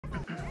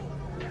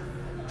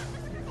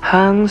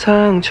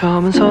항상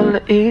처음은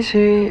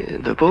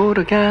설레이지 널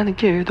보러 가는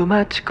길도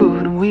마치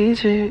구름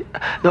위지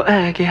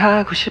너에게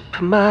하고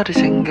싶은 말을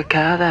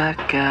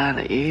생각하다가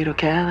나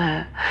이렇게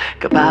내가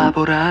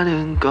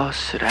바보라는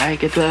것을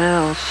알게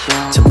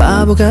되었어. 참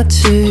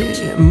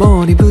바보같이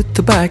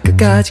머리부터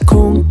발끝까지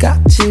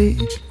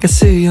콩깍지가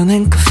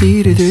쓰여낸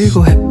커피를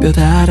들고 햇볕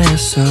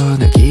아래서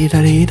널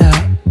기다리다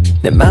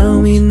내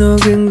마음이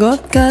녹은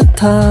것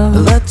같아.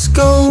 Let's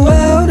go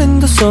out in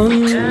the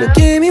sun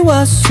느낌이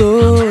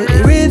왔어. 이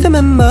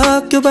리듬에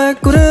맡겨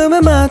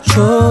발걸음에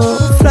맞춰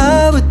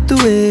Fly with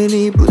the wind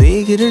이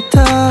분위기를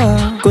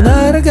타고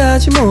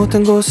날아가지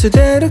못한 곳에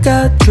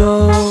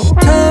데려가줘.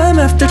 Time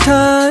after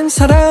time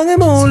사랑을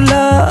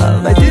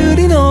몰라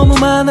말들이 너무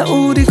많아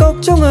우리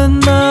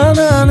걱정은 마.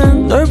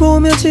 나는 널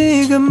보며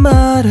지금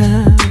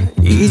말해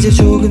이제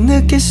조금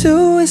느낄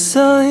수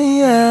있어.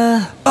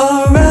 Yeah.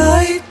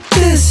 Alright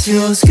this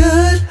feels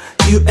good.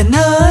 You and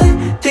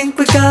I think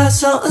we got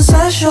something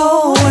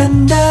special,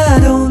 and I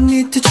don't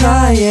need to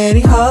try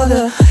any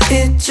harder.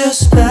 It's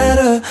just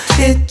better,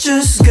 it's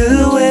just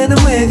good when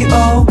I'm with you.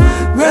 Oh,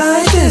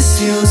 right, this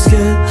feels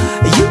good.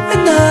 You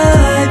and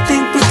I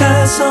think we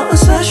got something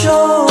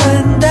special,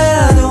 and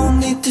I don't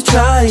need to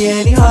try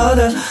any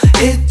harder.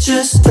 It's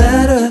just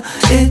better,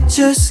 it's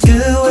just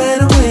good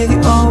when I'm with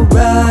you.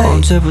 Alright.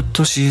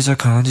 언제부터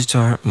시작한지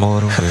잘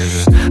모르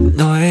baby.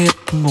 너의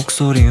예쁜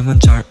목소리만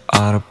잘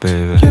알아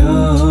baby.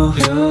 너의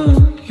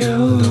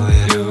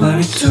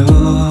말이 too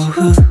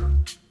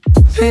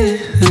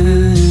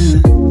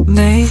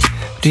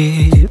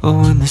내일이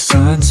when the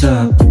sun's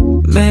up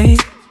maybe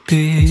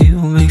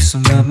we'll make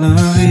some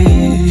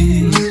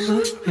memories.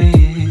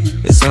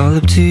 It's all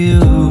up to you.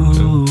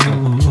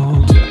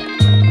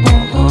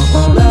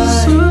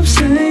 Some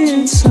say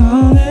it's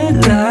all a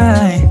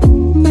lie.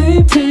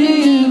 Maybe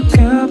you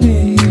got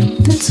me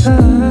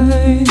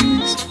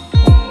hypnotized.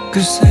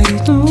 Cause they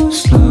don't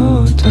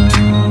slow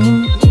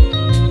down.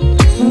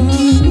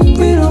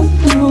 We don't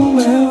know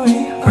where we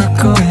are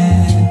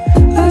going.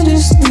 I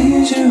just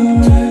need you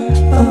right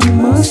on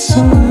my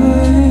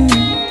side.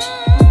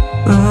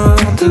 On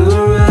the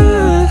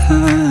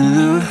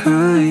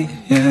ride,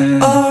 yeah.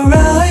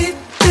 Alright,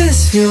 this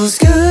feels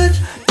good.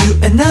 You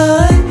and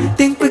I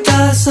think we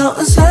got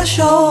something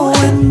special,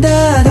 and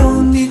I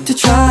don't need to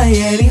try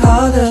any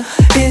harder.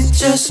 It's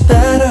just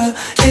better,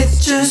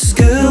 it's just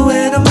good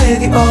when I'm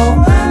with you.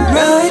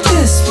 Alright,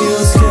 this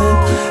feels good.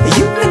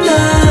 You and I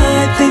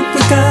think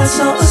we got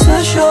something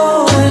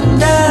special,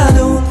 and I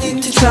don't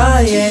need to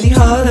try any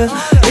harder.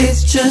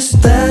 It's just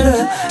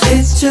better,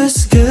 it's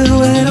just good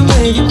when I'm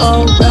with you.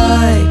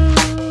 Alright.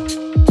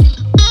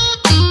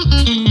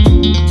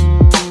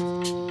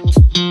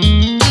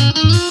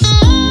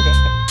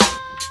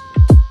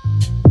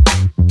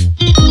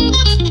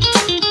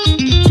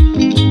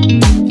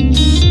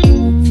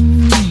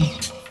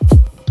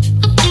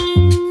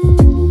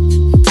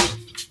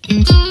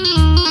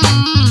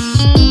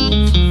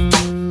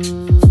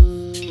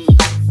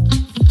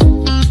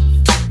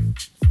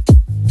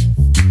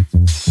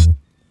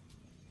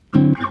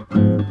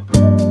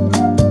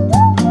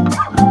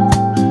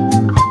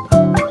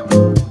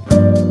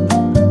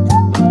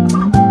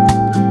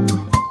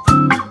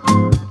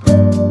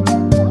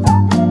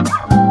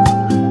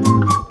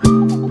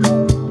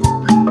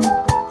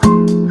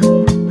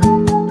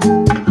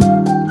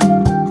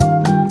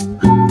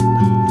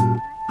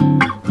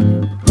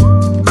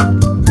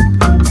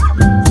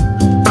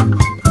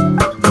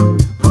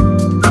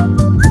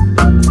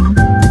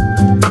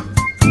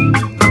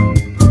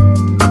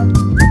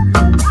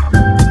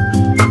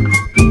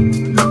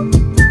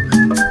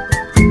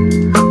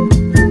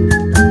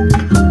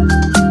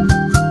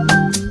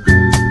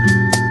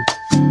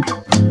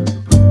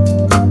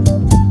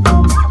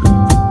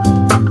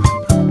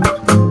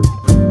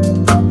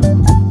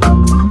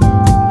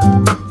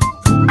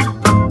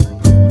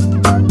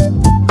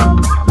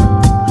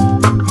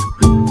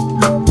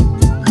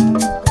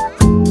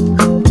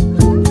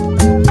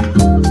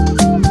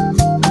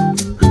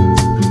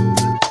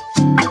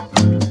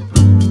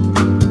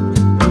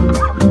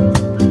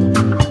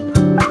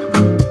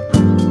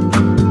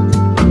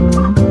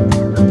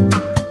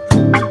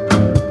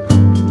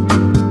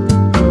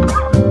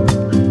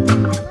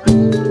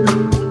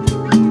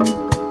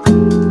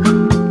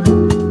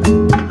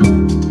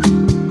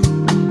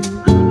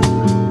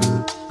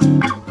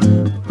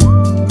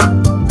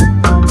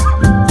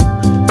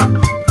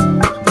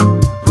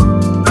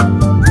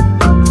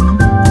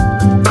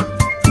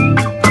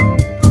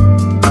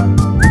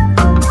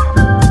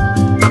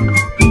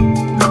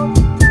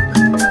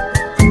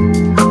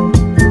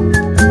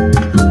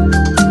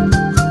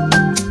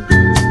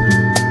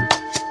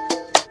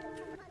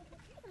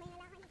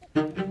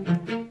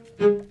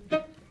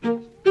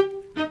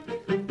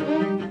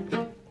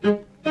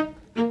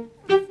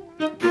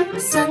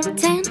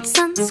 Suntan,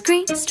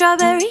 sunscreen,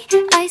 strawberry,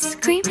 ice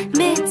cream,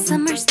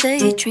 midsummer's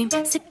daydream,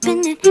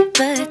 sipping in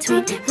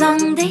between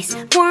long days,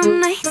 warm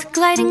nights,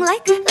 gliding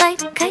like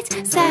light kites,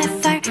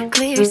 sapphire,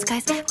 clear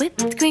skies,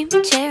 whipped cream,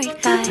 cherry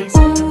thighs.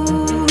 Ooh,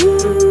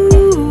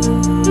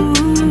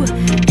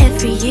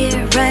 every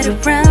year, right?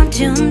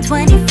 June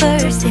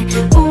 21st,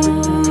 yeah.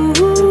 Ooh,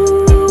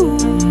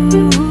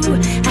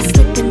 I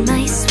slip in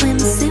my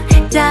swimsuit,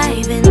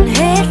 diving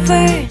head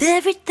first.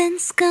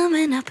 Everything's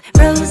coming up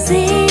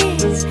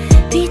roses,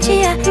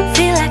 peachy. I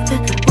feel like the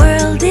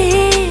world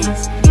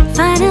is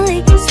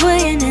finally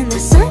swaying in the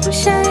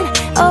sunshine.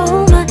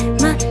 Oh my,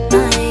 my,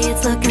 my,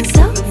 it's looking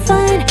so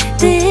fine,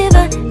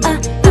 divine.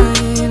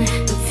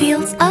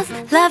 Fields of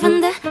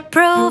lavender,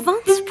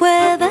 Provence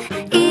weather,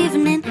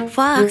 evening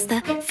walks,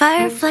 the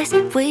fireflies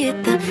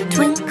with the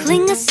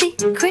twinkling of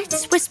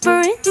secrets,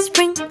 whispering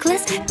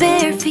sprinklers,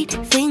 bare feet,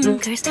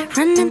 fingers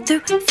running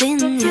through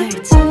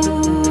vineyards.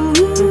 Ooh,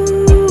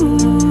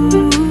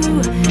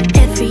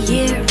 every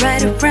year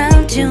right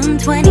around June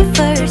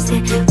 21st,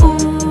 yeah.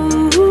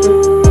 Ooh,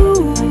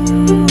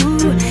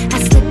 I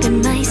slip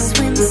in my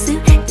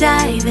swimsuit,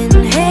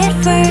 diving head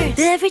first.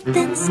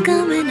 Everything's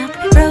coming up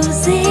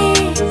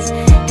roses,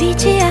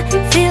 peachy. I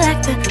feel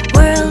like the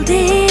world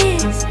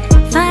is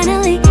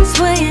finally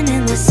swaying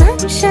in the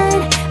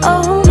sunshine.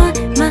 Oh my,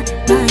 my,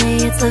 my,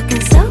 it's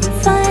looking so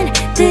fine,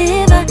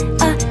 divine.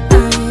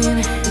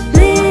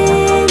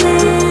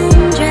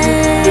 Linen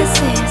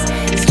dresses,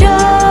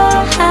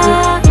 straw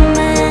hat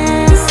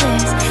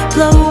masses,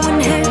 blowing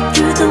hair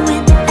through the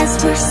wind as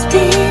we're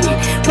spinning.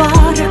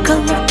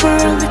 Watercolor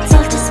world, it's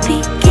all just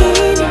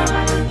beginning.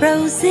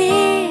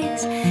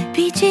 Roses,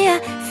 peachy. I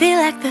feel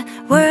like the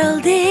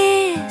world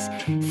is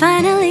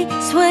finally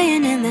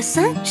swaying in the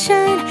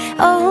sunshine.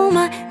 Oh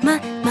my, my,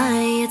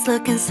 my, it's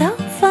looking so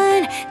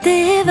fine,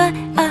 divine.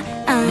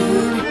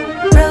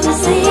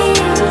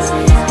 Roses,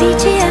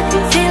 peachy. I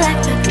feel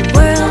like the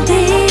world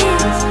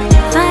is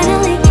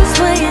finally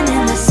swaying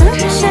in the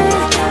sunshine.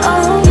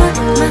 Oh my,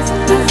 my,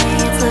 my,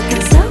 it's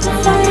looking so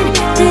fine,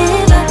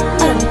 divine.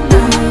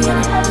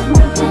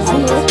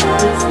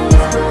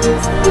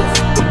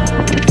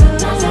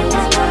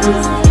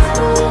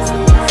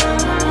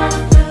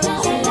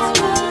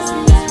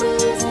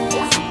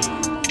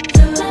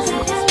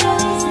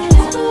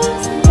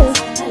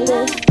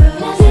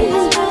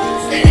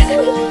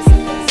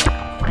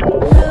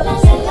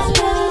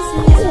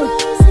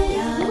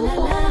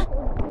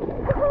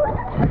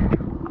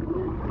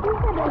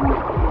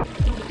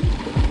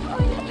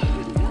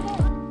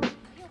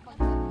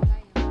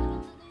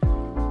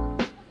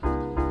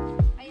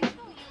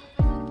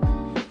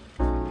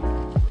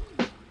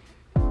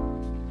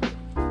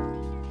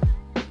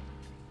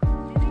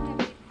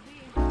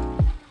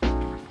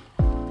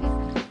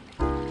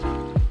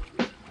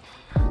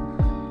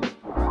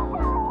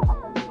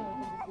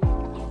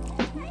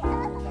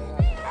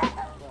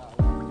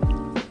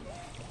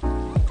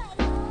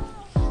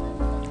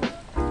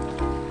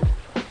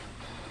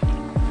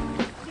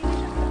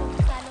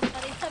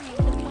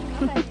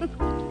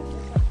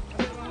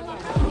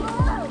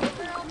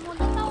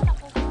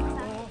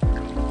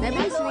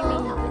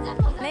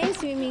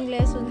 Swimming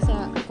lesson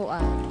sa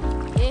kuan.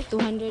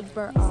 200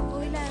 per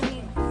hour. Uy,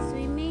 lami.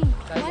 Swimming.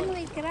 One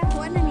way kira.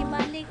 Kuan na ni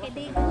balik. Kaya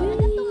di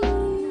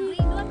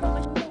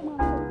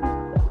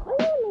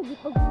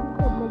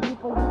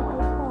ko.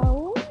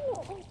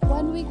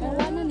 One week na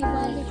wala ni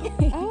balik.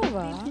 Ah,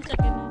 ba?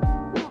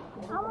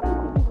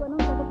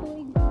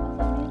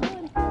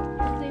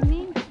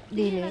 Swimming.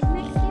 Dili.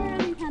 Next year,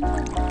 ang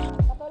handle.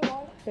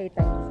 Kay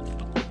tayo.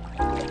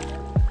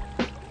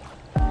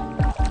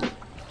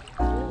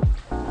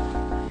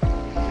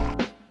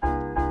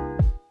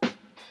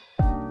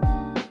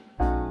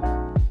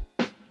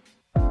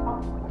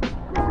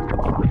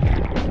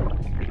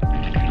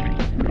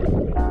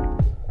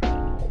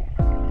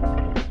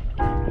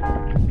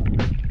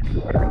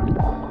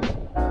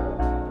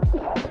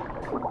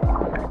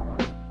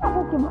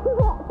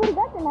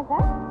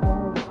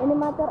 In a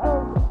matter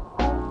of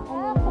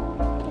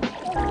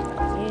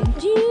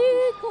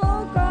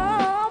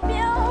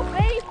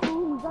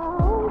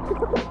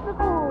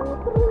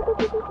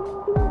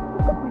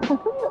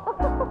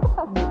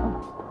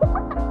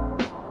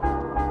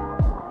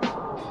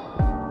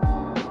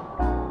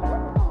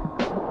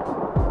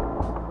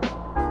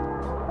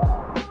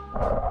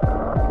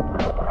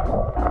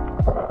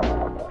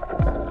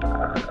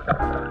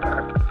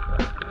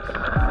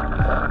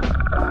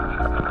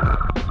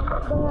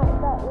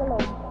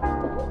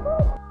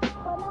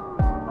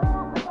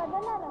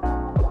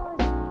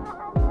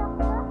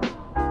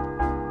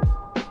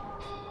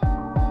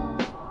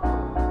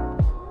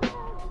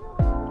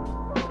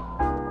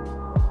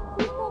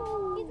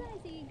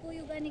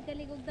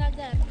kaligog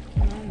dagat.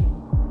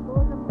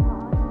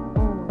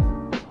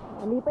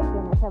 Alipay ko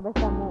na siya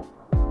basta mo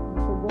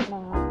sugot na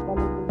nga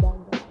kaligog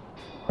dagat.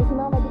 Kasi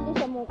mama dito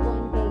siya mo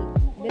kuan kay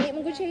dali mo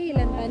gud siya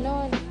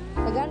hilantanon.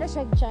 Tagana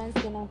siya chance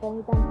kanang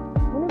pangitan.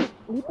 Muna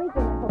lipay ko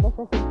na siya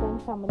basta sugton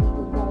siya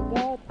maligog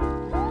dagat.